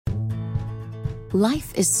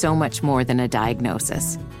Life is so much more than a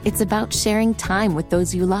diagnosis. It's about sharing time with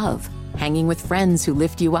those you love, hanging with friends who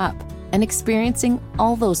lift you up, and experiencing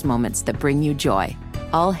all those moments that bring you joy.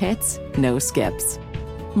 All hits, no skips.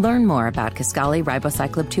 Learn more about Kisqali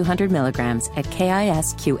Ribociclib 200 milligrams at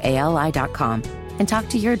KISQALI.com and talk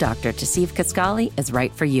to your doctor to see if Kisqali is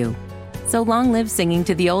right for you. So long live singing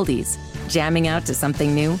to the oldies, jamming out to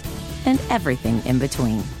something new, and everything in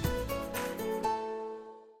between.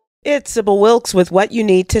 It's Sybil Wilkes with What You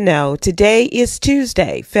Need to Know. Today is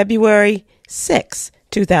Tuesday, February 6th.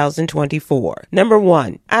 2024. Number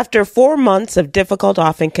 1. After 4 months of difficult,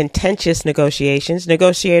 often contentious negotiations,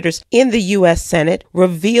 negotiators in the U.S. Senate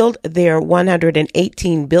revealed their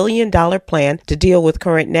 $118 billion plan to deal with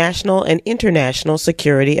current national and international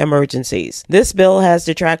security emergencies. This bill has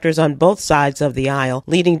detractors on both sides of the aisle,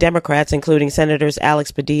 leading Democrats, including Senators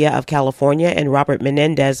Alex Padilla of California and Robert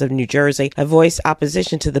Menendez of New Jersey, have voiced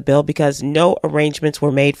opposition to the bill because no arrangements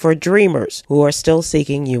were made for dreamers who are still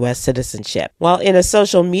seeking U.S. citizenship. While in a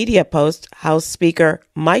social media post, House Speaker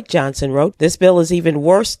Mike Johnson wrote, "This bill is even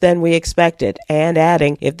worse than we expected," and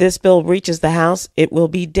adding, "If this bill reaches the House, it will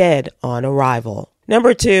be dead on arrival."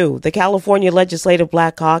 Number 2, the California Legislative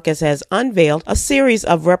Black Caucus has unveiled a series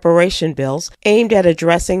of reparation bills aimed at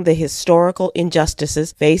addressing the historical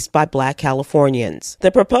injustices faced by Black Californians.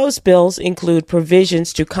 The proposed bills include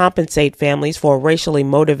provisions to compensate families for racially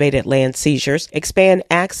motivated land seizures, expand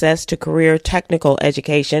access to career technical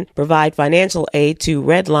education, provide financial aid to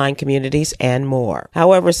redline communities, and more.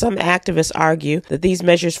 However, some activists argue that these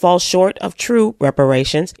measures fall short of true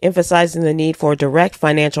reparations, emphasizing the need for direct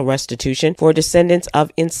financial restitution for descendants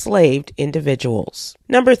of enslaved individuals.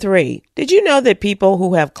 Number 3, did you know that people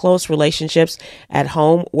who have close relationships at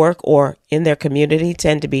home, work, or in their community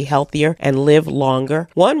tend to be healthier and live longer?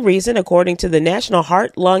 One reason, according to the National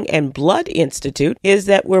Heart, Lung, and Blood Institute, is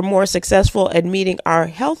that we're more successful at meeting our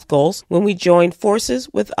health goals when we join forces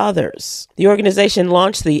with others. The organization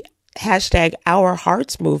launched the #Our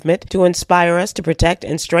Hearts movement to inspire us to protect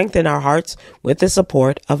and strengthen our hearts with the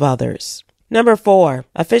support of others. Number 4,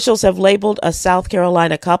 officials have labeled a South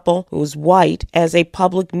Carolina couple who's white as a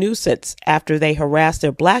public nuisance after they harassed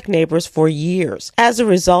their Black neighbors for years. As a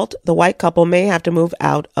result, the white couple may have to move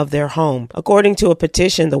out of their home. According to a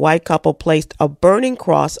petition, the white couple placed a burning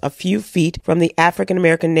cross a few feet from the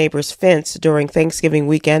African-American neighbor's fence during Thanksgiving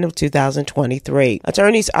weekend of 2023.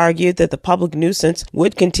 Attorneys argued that the public nuisance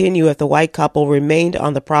would continue if the white couple remained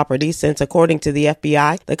on the property since, according to the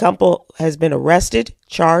FBI, the couple has been arrested,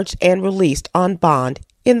 charged, and released on bond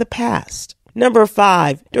in the past. Number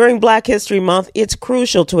 5, during Black History Month, it's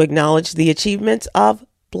crucial to acknowledge the achievements of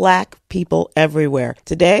Black people everywhere.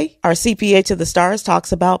 Today, our CPA to the Stars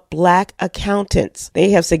talks about Black accountants. They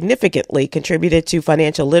have significantly contributed to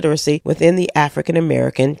financial literacy within the African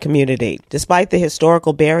American community. Despite the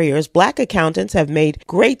historical barriers, Black accountants have made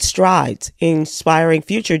great strides in inspiring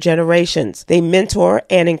future generations. They mentor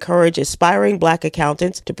and encourage aspiring Black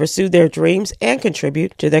accountants to pursue their dreams and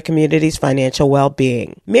contribute to their community's financial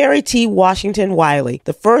well-being. Mary T. Washington Wiley,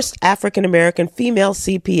 the first African American female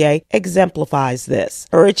CPA, exemplifies this.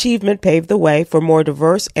 Her achievement paved the way for more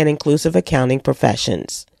diverse and inclusive accounting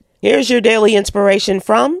professions. Here's your daily inspiration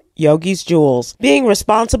from Yogi's Jewels. Being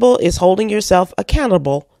responsible is holding yourself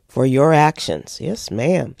accountable for your actions. Yes,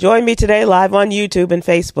 ma'am. Join me today live on YouTube and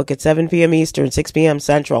Facebook at 7 p.m. Eastern, 6 p.m.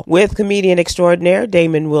 Central with comedian extraordinaire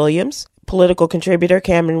Damon Williams, political contributor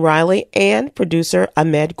Cameron Riley, and producer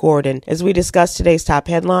Ahmed Gordon as we discuss today's top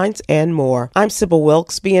headlines and more. I'm Sybil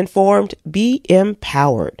Wilkes. Be informed, be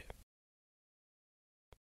empowered.